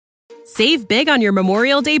Save big on your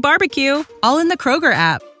Memorial Day barbecue, all in the Kroger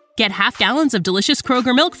app. Get half gallons of delicious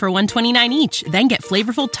Kroger milk for $1.29 each. Then get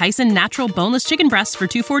flavorful Tyson natural boneless chicken breasts for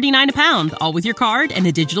 $2.49 a pound, all with your card and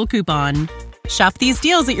a digital coupon. Shop these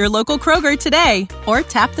deals at your local Kroger today, or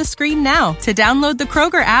tap the screen now to download the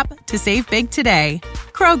Kroger app to save big today.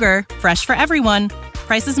 Kroger, fresh for everyone.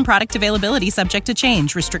 Prices and product availability subject to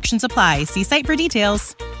change. Restrictions apply. See site for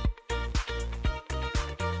details.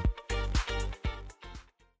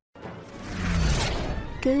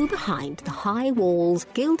 Go behind the high walls,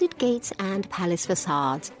 gilded gates and palace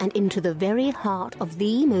facades and into the very heart of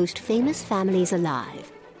the most famous families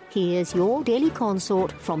alive. Here's your daily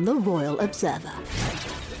consort from the Royal Observer.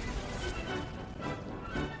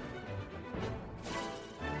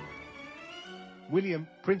 William,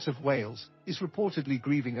 Prince of Wales, is reportedly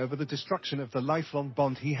grieving over the destruction of the lifelong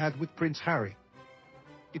bond he had with Prince Harry.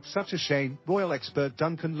 It's such a shame, royal expert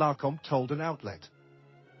Duncan Larcombe told an outlet.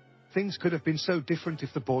 Things could have been so different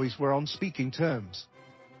if the boys were on speaking terms.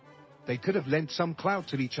 They could have lent some clout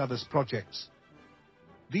to each other's projects.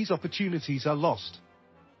 These opportunities are lost.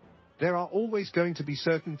 There are always going to be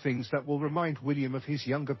certain things that will remind William of his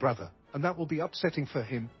younger brother, and that will be upsetting for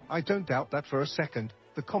him. I don't doubt that for a second,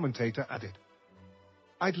 the commentator added.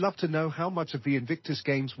 I'd love to know how much of the Invictus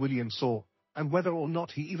Games William saw, and whether or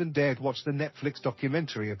not he even dared watch the Netflix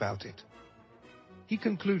documentary about it. He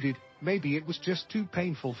concluded, maybe it was just too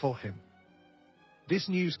painful for him. This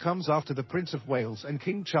news comes after the Prince of Wales and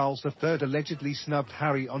King Charles III allegedly snubbed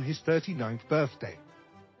Harry on his 39th birthday.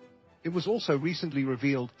 It was also recently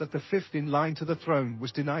revealed that the fifth in line to the throne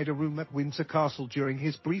was denied a room at Windsor Castle during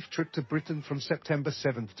his brief trip to Britain from September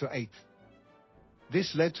 7th to 8th.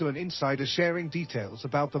 This led to an insider sharing details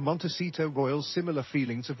about the Montecito royal's similar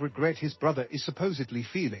feelings of regret his brother is supposedly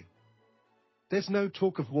feeling. There's no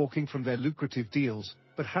talk of walking from their lucrative deals,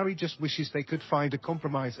 but Harry just wishes they could find a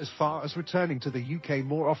compromise as far as returning to the UK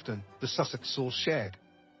more often, the Sussex source shared.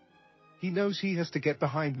 He knows he has to get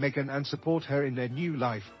behind Meghan and support her in their new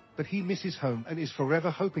life, but he misses home and is forever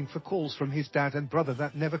hoping for calls from his dad and brother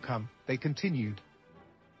that never come, they continued.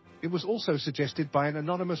 It was also suggested by an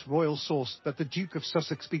anonymous royal source that the Duke of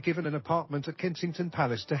Sussex be given an apartment at Kensington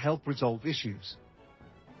Palace to help resolve issues.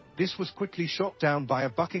 This was quickly shot down by a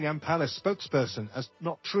Buckingham Palace spokesperson as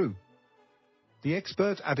not true. The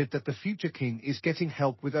expert added that the future king is getting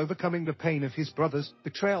help with overcoming the pain of his brother's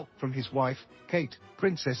betrayal from his wife, Kate,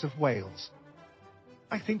 Princess of Wales.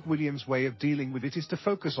 I think William's way of dealing with it is to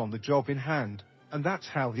focus on the job in hand, and that's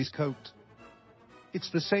how he's coped.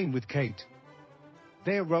 It's the same with Kate.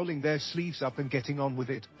 They're rolling their sleeves up and getting on with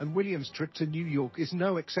it, and William's trip to New York is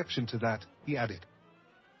no exception to that, he added.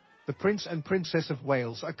 The Prince and Princess of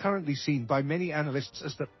Wales are currently seen by many analysts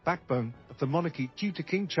as the backbone of the monarchy due to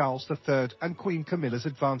King Charles III and Queen Camilla's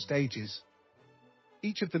advanced ages.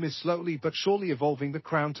 Each of them is slowly but surely evolving the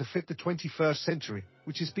crown to fit the 21st century,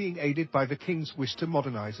 which is being aided by the King's wish to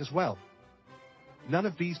modernize as well. None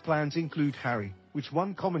of these plans include Harry, which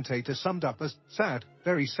one commentator summed up as sad,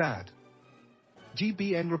 very sad.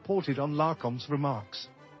 GBN reported on Larcombe's remarks.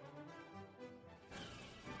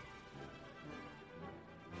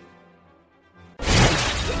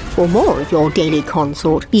 For more of your daily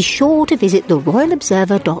consort, be sure to visit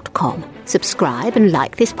theroyalobserver.com. Subscribe and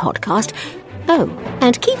like this podcast. Oh,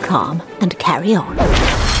 and keep calm and carry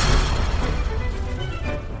on.